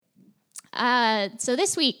So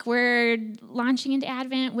this week we're launching into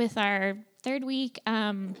Advent with our third week.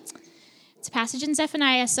 It's a passage in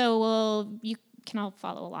Zephaniah, so you can all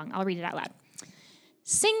follow along. I'll read it out loud.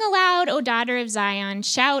 Sing aloud, O daughter of Zion.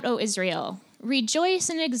 Shout, O Israel. Rejoice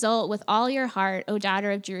and exult with all your heart, O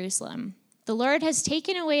daughter of Jerusalem. The Lord has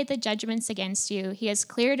taken away the judgments against you. He has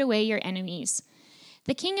cleared away your enemies.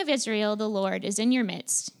 The King of Israel, the Lord, is in your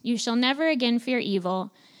midst. You shall never again fear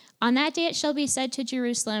evil. On that day it shall be said to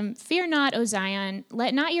Jerusalem, Fear not, O Zion,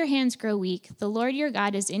 let not your hands grow weak. The Lord your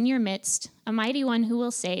God is in your midst, a mighty one who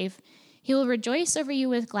will save. He will rejoice over you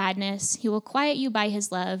with gladness. He will quiet you by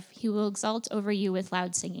his love. He will exult over you with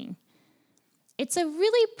loud singing. It's a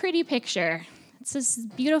really pretty picture. It's this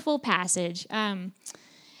beautiful passage.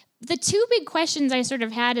 The two big questions I sort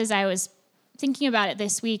of had as I was thinking about it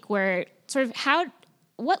this week were sort of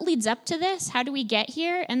what leads up to this? How do we get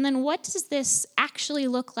here? And then what does this actually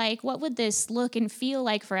look like? What would this look and feel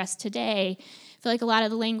like for us today? I feel like a lot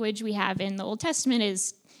of the language we have in the Old Testament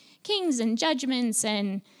is kings and judgments,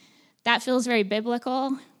 and that feels very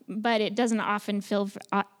biblical, but it doesn't often feel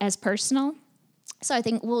as personal. So I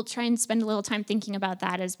think we'll try and spend a little time thinking about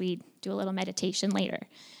that as we do a little meditation later.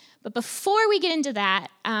 But before we get into that,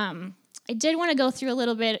 I did want to go through a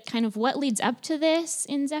little bit kind of what leads up to this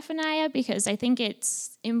in Zephaniah, because I think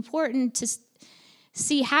it's important to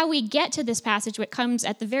see how we get to this passage, what comes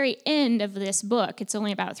at the very end of this book. It's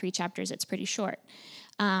only about 3 chapters. It's pretty short.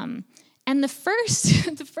 And the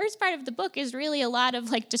first part of the book is really a lot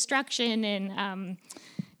of like destruction and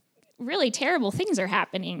really terrible things are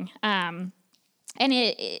happening. And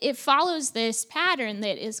it follows this pattern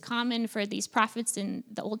that is common for these prophets in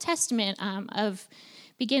the Old Testament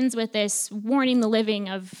begins with this warning the living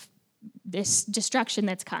of this destruction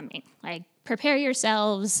that's coming. Like, prepare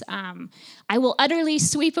yourselves. I will utterly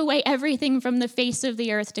sweep away everything from the face of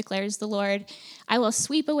the earth, declares the Lord. I will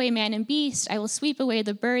sweep away man and beast. I will sweep away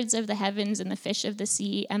the birds of the heavens and the fish of the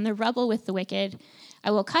sea and the rubble with the wicked.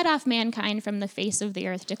 I will cut off mankind from the face of the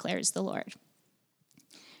earth, declares the Lord.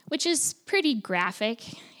 Which is pretty graphic,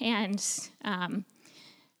 and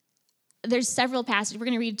there's several passages. We're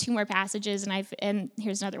going to read 2 more passages, and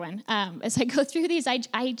here's another one. As I go through these,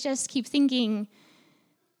 I just keep thinking,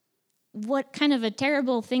 what kind of a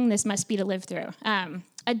terrible thing this must be to live through.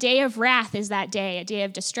 A day of wrath is that day, a day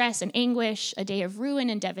of distress and anguish, a day of ruin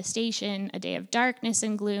and devastation, a day of darkness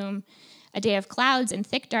and gloom, a day of clouds and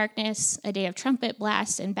thick darkness, a day of trumpet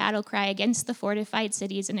blasts and battle cry against the fortified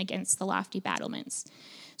cities and against the lofty battlements.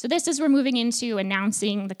 So this is we're moving into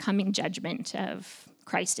announcing the coming judgment of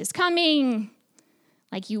Christ is coming.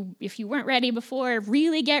 Like, if you weren't ready before,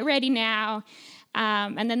 really get ready now.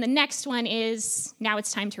 And then the next one is, now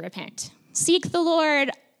it's time to repent. Seek the Lord,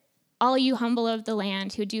 all you humble of the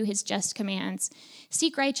land who do his just commands.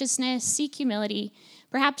 Seek righteousness, seek humility.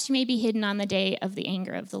 Perhaps you may be hidden on the day of the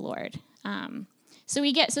anger of the Lord. So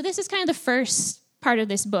this is kind of the first part of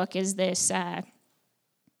this book, is this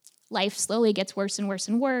life slowly gets worse and worse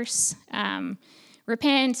and worse.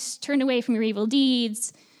 Repent, turn away from your evil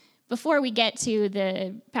deeds, before we get to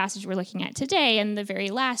the passage we're looking at today and the very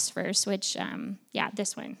last verse, which,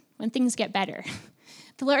 this one, when things get better.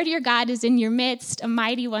 The Lord your God is in your midst, a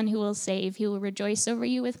mighty one who will save. He will rejoice over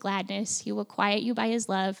you with gladness. He will quiet you by his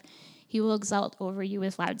love. He will exult over you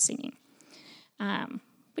with loud singing,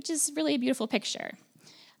 which is really a beautiful picture.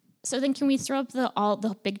 So then can we throw up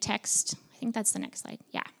the big text? I think that's the next slide.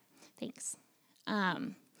 Yeah, thanks.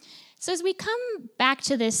 So as we come back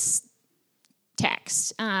to this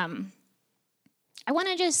text, I want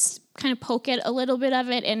to just kind of poke at a little bit of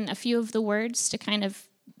it in a few of the words to kind of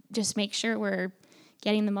just make sure we're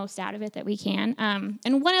getting the most out of it that we can.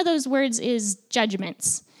 And one of those words is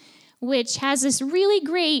judgments, which has this really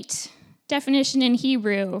great definition in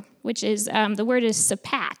Hebrew, which is the word is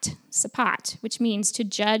sapat, which means to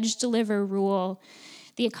judge, deliver, rule,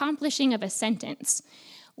 the accomplishing of a sentence,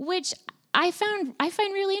 which I find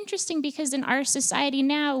really interesting because in our society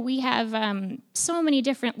now we have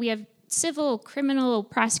we have civil, criminal,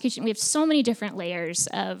 prosecution, we have so many different layers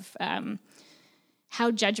of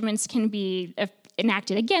how judgments can be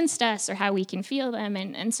enacted against us or how we can feel them.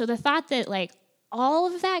 And so the thought that like all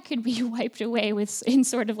of that could be wiped away in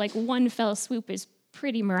sort of like one fell swoop is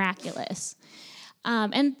pretty miraculous.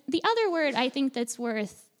 And the other word I think that's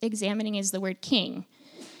worth examining is the word king.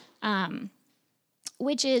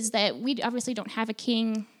 Which is that we obviously don't have a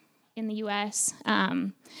king in the U.S.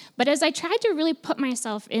 But as I tried to really put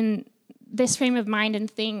myself in this frame of mind and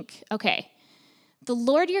think, okay, the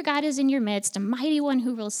Lord your God is in your midst, a mighty one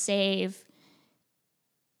who will save.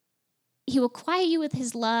 He will quiet you with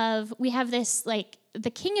his love. We have this, like, the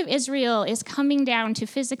King of Israel is coming down to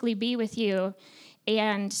physically be with you.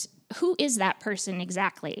 And who is that person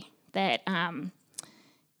exactly? That and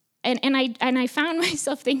I found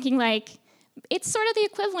myself thinking, like, it's sort of the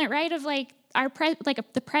equivalent, right, of like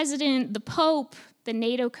the president, the pope, the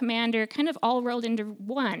NATO commander, kind of all rolled into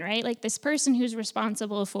one, right? Like this person who's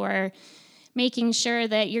responsible for making sure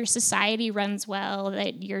that your society runs well,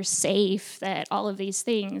 that you're safe, that all of these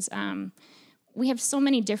things. We have so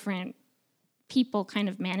many different people kind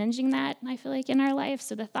of managing that, I feel like, in our life.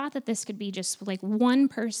 So the thought that this could be just like one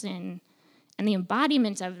person and the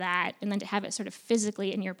embodiment of that, and then to have it sort of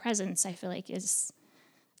physically in your presence, I feel like it's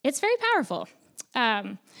very powerful.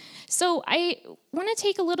 So I want to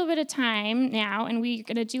take a little bit of time now, and we're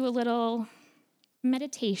going to do a little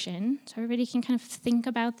meditation so everybody can kind of think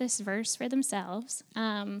about this verse for themselves.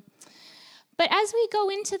 But as we go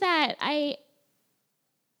into that,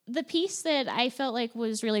 the piece that I felt like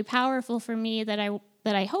was really powerful for me that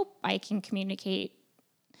I hope I can communicate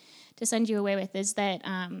to send you away with is that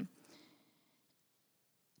I'm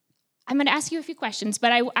going to ask you a few questions,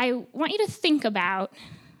 but I want you to think about,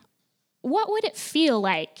 what would it feel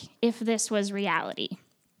like if this was reality?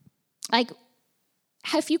 Like,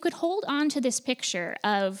 if you could hold on to this picture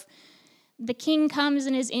of the king comes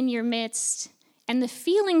and is in your midst, and the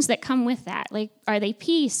feelings that come with that, like, are they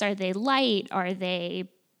peace? Are they light? Are there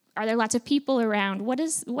lots of people around? What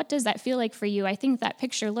does that feel like for you? I think that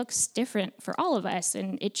picture looks different for all of us,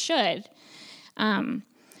 and it should.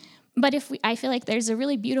 But I feel like there's a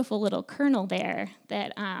really beautiful little kernel there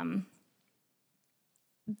that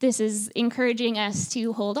this is encouraging us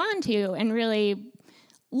to hold on to and really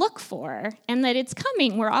look for, and that it's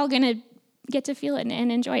coming. We're all going to get to feel it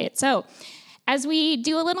and enjoy it. So as we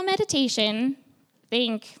do a little meditation,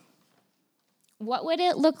 think, what would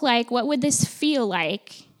it look like? What would this feel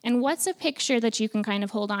like? And what's a picture that you can kind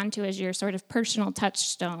of hold on to as your sort of personal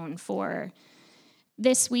touchstone for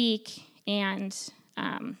this week and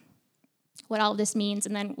what all of this means?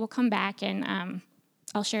 And then we'll come back and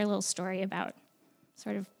I'll share a little story about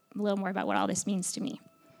sort of a little more about what all this means to me.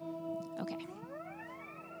 Okay.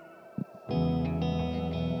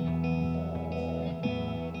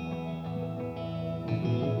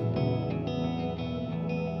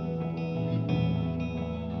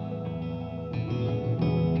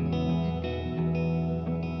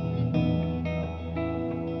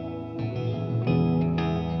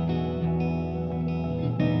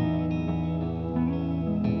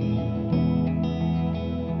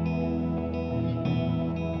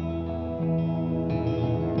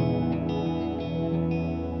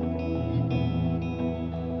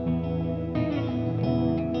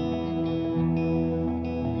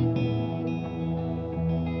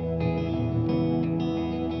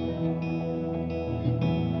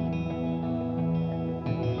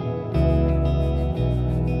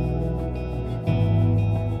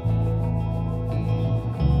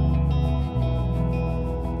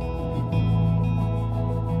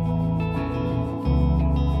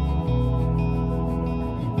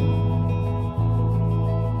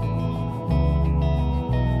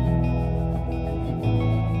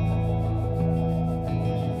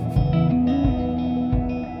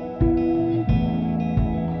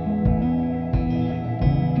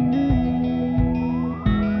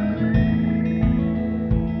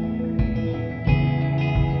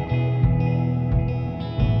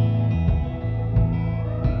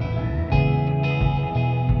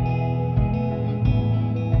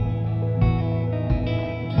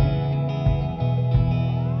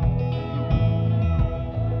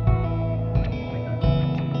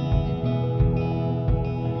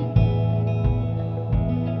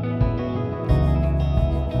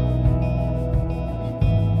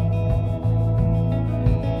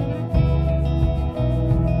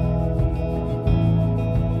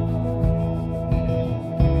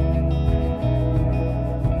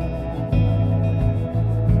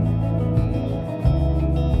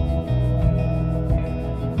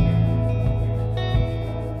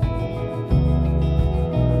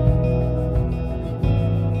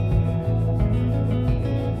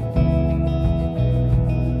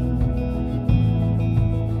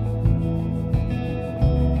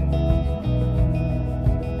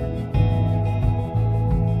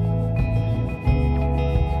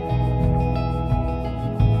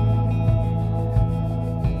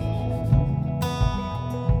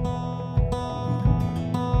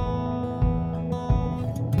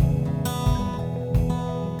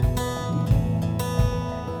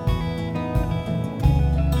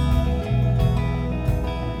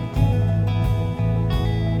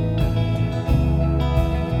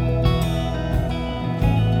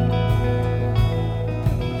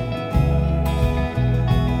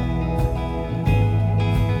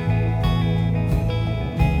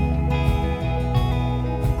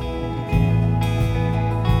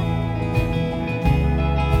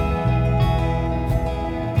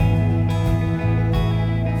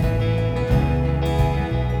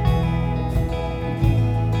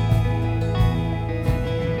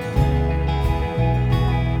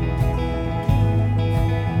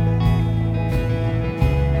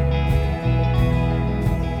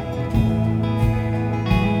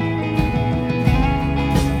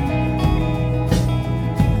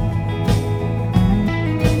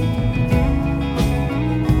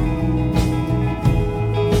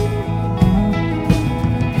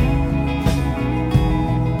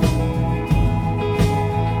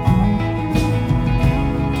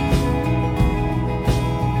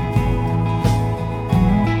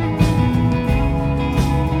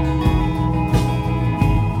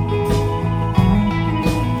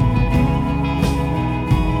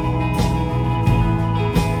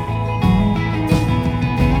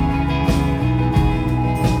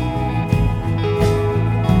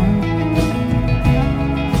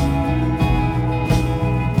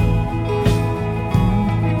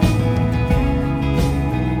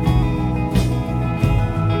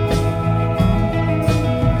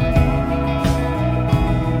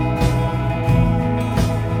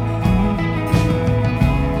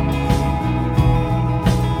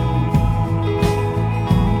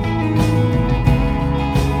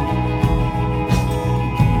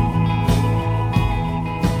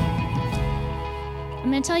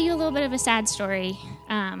 of a sad story,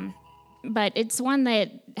 but it's one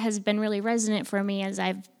that has been really resonant for me as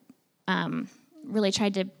I've really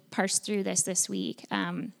tried to parse through this week.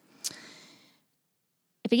 It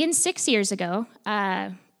begins 6 years ago.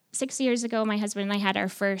 6 years ago, my husband and I had our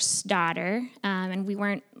first daughter, and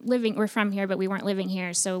we're from here, but we weren't living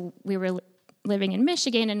here, so we were living in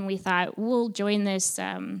Michigan, and we thought, we'll join this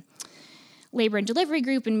labor and delivery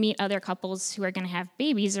group and meet other couples who are going to have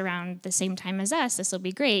babies around the same time as us. This will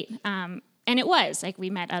be great. And it was. Like, we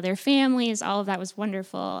met other families. All of that was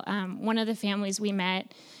wonderful. One of the families we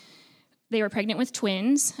met, they were pregnant with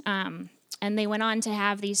twins, and they went on to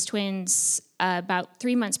have these twins about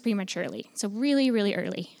 3 months prematurely, so really, really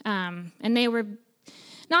early. And they were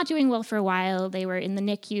not doing well for a while. They were in the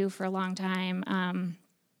NICU for a long time,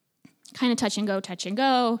 kind of touch and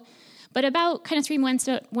go. But about kind of 3 months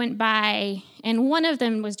went by, and one of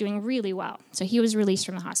them was doing really well. So he was released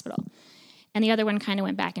from the hospital. And the other one kind of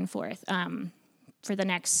went back and forth for the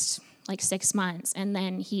next, 6 months. And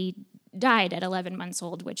then he died at 11 months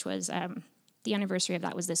old, which was the anniversary of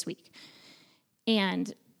that was this week.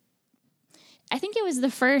 And I think it was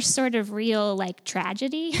the first sort of real,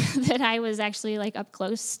 tragedy that I was actually, up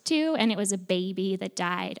close to, and it was a baby that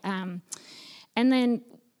died. And then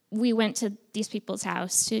we went to these people's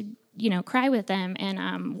house to, cry with them,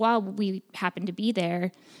 and while we happened to be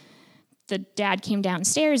there, the dad came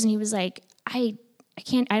downstairs, and he was like, I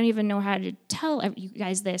don't even know how to tell you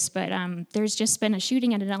guys this, but there's just been a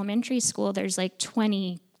shooting at an elementary school. There's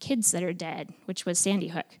 20 kids that are dead, which was Sandy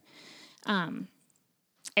Hook. And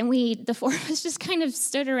the four of us just kind of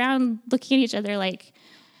stood around looking at each other like,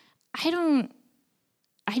 I don't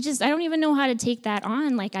even know how to take that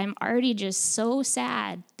on. I'm already just so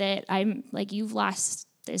sad that I'm you've lost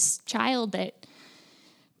this child that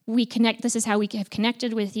this is how we have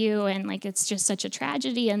connected with you. And it's just such a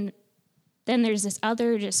tragedy. And then there's this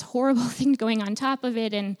other just horrible thing going on top of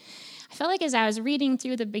it. And I felt like as I was reading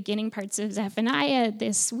through the beginning parts of Zephaniah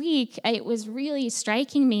this week, it was really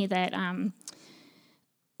striking me that,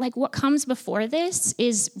 what comes before this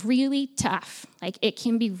is really tough. It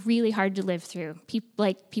can be really hard to live through.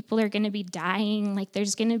 People are going to be dying.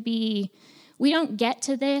 We don't get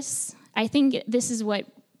to this. I think this is what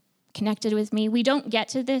connected with me. We don't get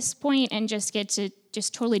to this point and just get to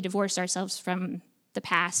just totally divorce ourselves from the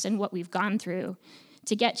past and what we've gone through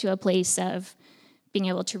to get to a place of being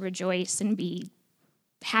able to rejoice and be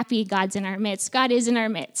happy God's in our midst. God is in our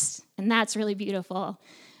midst, and that's really beautiful.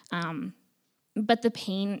 But the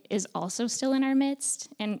pain is also still in our midst,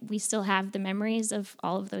 and we still have the memories of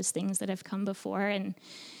all of those things that have come before. And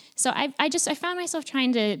so I found myself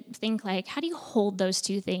trying to think, how do you hold those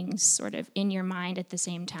two things sort of in your mind at the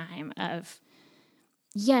same time of,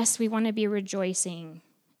 yes, we want to be rejoicing,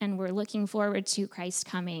 and we're looking forward to Christ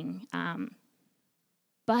coming.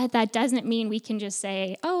 But that doesn't mean we can just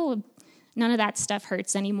say, oh, none of that stuff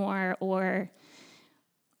hurts anymore, or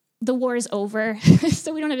the war is over,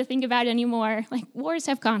 so we don't have to think about it anymore. Wars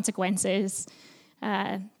have consequences.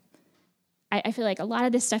 I feel like a lot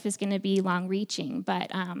of this stuff is going to be long-reaching,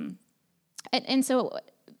 but and so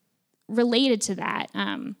related to that,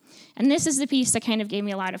 and this is the piece that kind of gave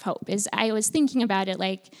me a lot of hope, is I was thinking about it,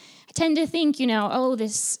 I tend to think,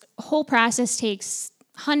 this whole process takes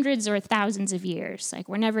hundreds or thousands of years.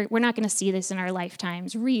 We're not going to see this in our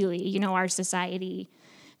lifetimes, really, our society,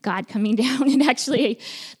 God coming down, and actually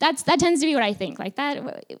that tends to be what I think.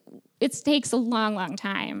 It takes a long, long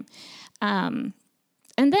time. And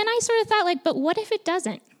then I sort of thought, but what if it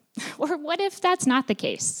doesn't? Or what if that's not the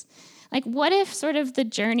case? What if sort of the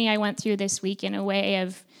journey I went through this week in a way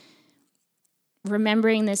of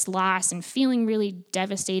remembering this loss and feeling really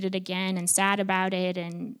devastated again and sad about it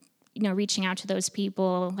and, reaching out to those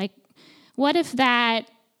people, what if that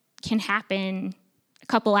can happen a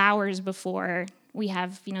couple hours before we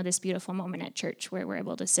have, this beautiful moment at church where we're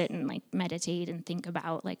able to sit and meditate and think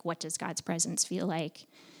about what does God's presence feel like?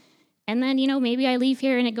 And then, maybe I leave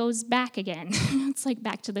here and it goes back again. It's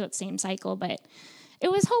back to the same cycle, but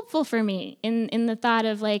it was hopeful for me in the thought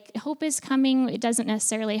of hope is coming. It doesn't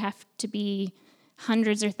necessarily have to be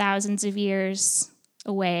hundreds or thousands of years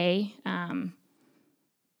away,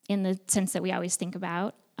 in the sense that we always think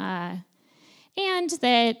about. And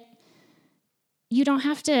that you don't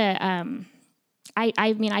have to,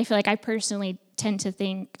 I feel like I personally tend to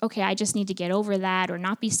think, okay, I just need to get over that or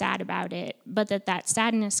not be sad about it, but that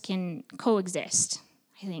sadness can coexist,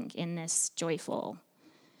 I think, in this joyful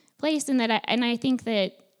place, and I think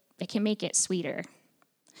that it can make it sweeter.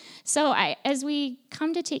 So as we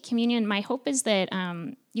come to take communion, my hope is that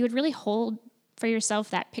you would really hold for yourself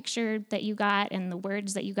that picture that you got and the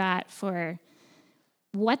words that you got for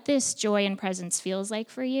what this joy and presence feels like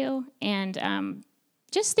for you, and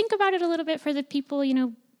just think about it a little bit for the people,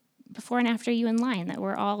 before and after you in line, that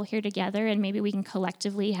we're all here together, and maybe we can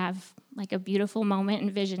collectively have like a beautiful moment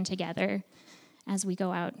and vision together as we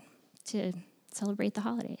go out to celebrate the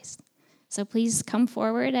holidays. So please come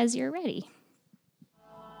forward as you're ready.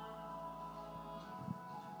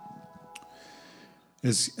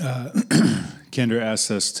 As Kendra asked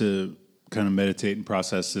us to kind of meditate and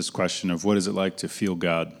process this question of what is it like to feel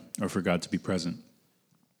God or for God to be present.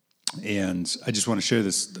 And I just want to share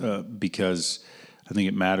this because I think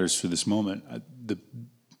it matters for this moment. The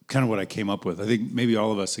kind of what I came up with. I think maybe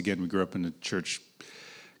all of us, again, we grew up in a church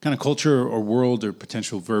kind of culture or world or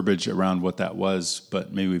potential verbiage around what that was,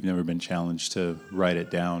 but maybe we've never been challenged to write it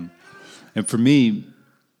down. And for me,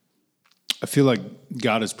 I feel like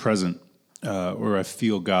God is present, or I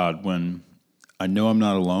feel God when I know I'm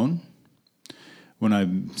not alone, when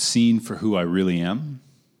I'm seen for who I really am,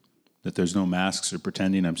 that there's no masks or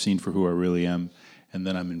pretending, I'm seen for who I really am, and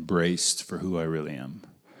then I'm embraced for who I really am.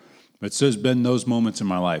 But so there's been those moments in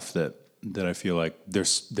my life that I feel like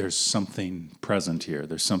there's something present here.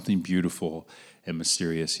 There's something beautiful and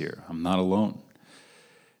mysterious here. I'm not alone.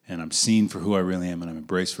 And I'm seen for who I really am, and I'm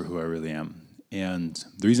embraced for who I really am. And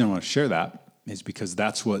the reason I want to share that is because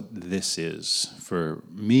that's what this is for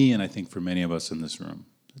me, and I think for many of us in this room.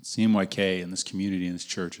 CMYK and this community and this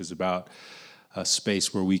church is about a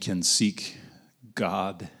space where we can seek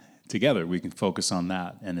God together. We can focus on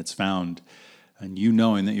that, and it's found in you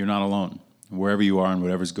knowing that you're not alone. Wherever you are and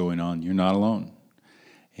whatever's going on, you're not alone.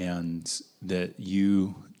 And that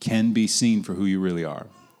you can be seen for who you really are.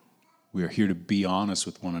 We are here to be honest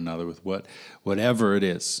with one another with whatever it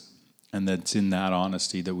is. And that it's in that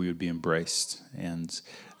honesty that we would be embraced. And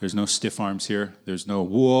there's no stiff arms here. There's no,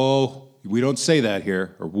 whoa, we don't say that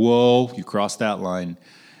here. Or whoa, you crossed that line.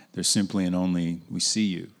 There's simply and only, we see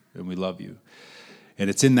you and we love you. And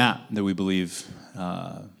it's in that we believe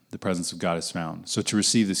the presence of God is found. So to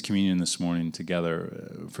receive this communion this morning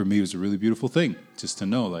together, for me, was a really beautiful thing. Just to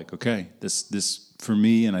know, like, okay, this for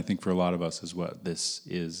me, and I think for a lot of us, is what this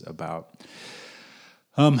is about.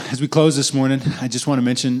 As we close this morning, I just want to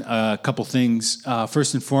mention a couple things.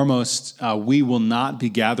 First and foremost, we will not be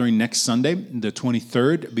gathering next Sunday, the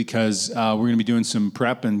 23rd, because we're going to be doing some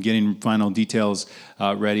prep and getting final details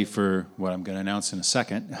ready for what I'm going to announce in a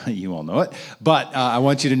second. You all know it. But I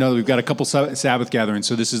want you to know that we've got a couple Sabbath gatherings,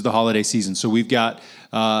 so this is the holiday season. So we've got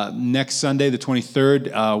next Sunday, the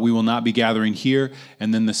 23rd, we will not be gathering here.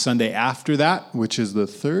 And then the Sunday after that, which is the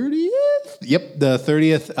 30th? Yep, the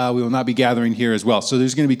 30th, we will not be gathering here as well. So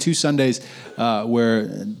there's going to be 2 Sundays where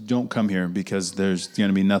don't come here because there's going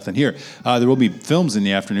to be nothing here. There will be films in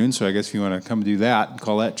the afternoon, so I guess if you want to come do that,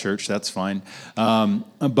 call that church, that's fine.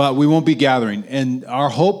 But we won't be gathering. And our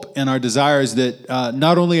hope and our desire is that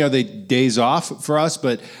not only are they days off for us,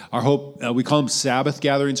 but our hope, we call them Sabbath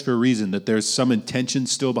gatherings for a reason, that there's some intention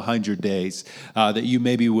still behind your days, that you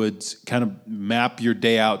maybe would kind of map your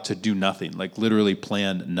day out to do nothing, like literally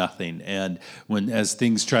plan nothing. And as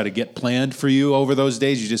things try to get planned for you over those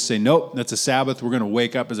days, you just say, nope, that's a Sabbath. We're going to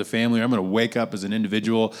wake up as a family. I'm going to wake up as an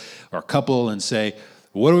individual or a couple and say,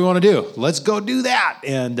 what do we want to do? Let's go do that.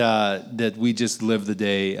 And that we just live the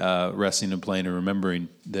day resting and playing and remembering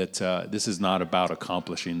that this is not about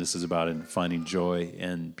accomplishing. This is about finding joy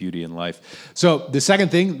and beauty in life. So the second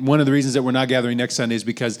thing, one of the reasons that we're not gathering next Sunday is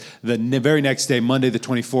because the very next day, Monday the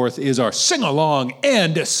 24th, is our sing-along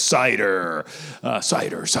and cider.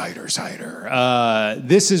 Cider.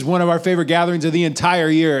 This is one of our favorite gatherings of the entire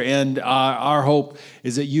year, and our hope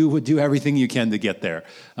is that you would do everything you can to get there,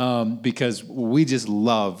 because we just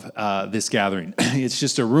love this gathering. It's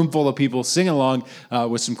just a room full of people singing along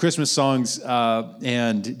with some Christmas songs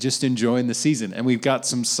and just enjoying the season. And we've got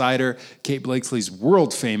some cider. Kate Blakesley's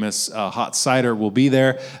world-famous hot cider will be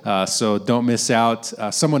there, so don't miss out.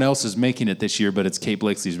 Someone else is making it this year, but it's Kate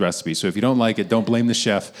Blakesley's recipe. So if you don't like it, don't blame the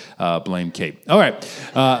chef, blame Kate. All right,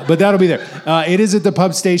 but that'll be there. It is at the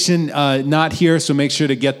pub station, not here, so make sure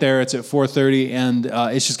to get there. It's at 4:30, and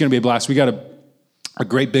it's just going to be a blast. We got a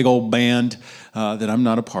great big old band that I'm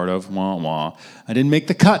not a part of. Wah, wah. I didn't make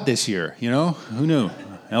the cut this year, Who knew?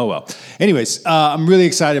 Oh, well. Anyways, I'm really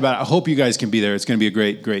excited about it. I hope you guys can be there. It's going to be a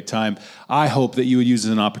great, great time. I hope that you would use it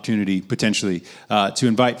as an opportunity, potentially, to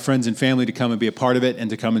invite friends and family to come and be a part of it and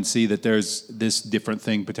to come and see that there's this different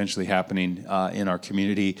thing potentially happening in our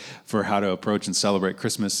community for how to approach and celebrate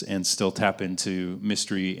Christmas and still tap into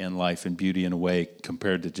mystery and life and beauty in a way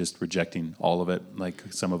compared to just rejecting all of it like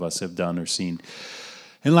some of us have done or seen.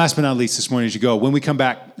 And last but not least, this morning as you go, when we come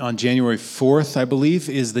back on January 4th, I believe,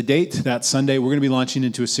 is the date. That Sunday, we're going to be launching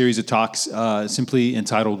into a series of talks simply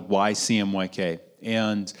entitled Why CMYK?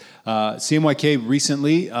 And CMYK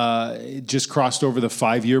recently just crossed over the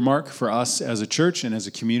 5-year mark for us as a church and as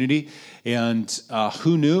a community. And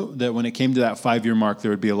who knew that when it came to that 5-year mark,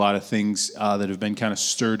 there would be a lot of things that have been kind of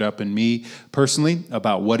stirred up in me personally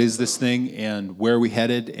about what is this thing and where are we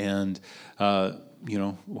headed and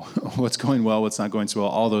what's going well, what's not going so well,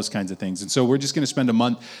 all those kinds of things. And so we're just going to spend a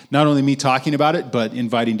month, not only me talking about it, but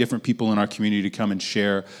inviting different people in our community to come and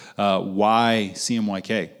share why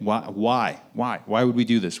CMYK, why would we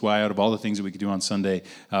do this? Why, out of all the things that we could do on Sunday,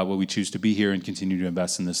 will we choose to be here and continue to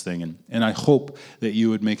invest in this thing? And I hope that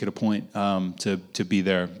you would make it a point to be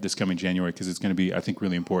there this coming January, because it's going to be, I think,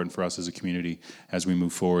 really important for us as a community as we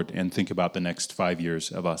move forward and think about the next 5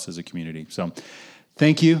 years of us as a community. So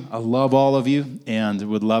thank you. I love all of you and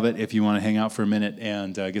would love it if you want to hang out for a minute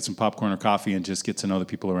and get some popcorn or coffee and just get to know the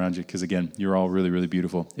people around you, because, again, you're all really, really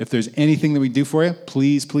beautiful. If there's anything that we do for you,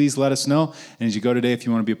 please let us know. And as you go today, if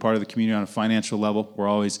you want to be a part of the community on a financial level, we're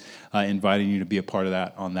always inviting you to be a part of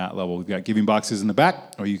that on that level. We've got giving boxes in the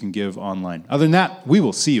back, or you can give online. Other than that, we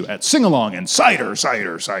will see you at Sing Along and Cider.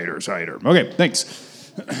 Okay, thanks.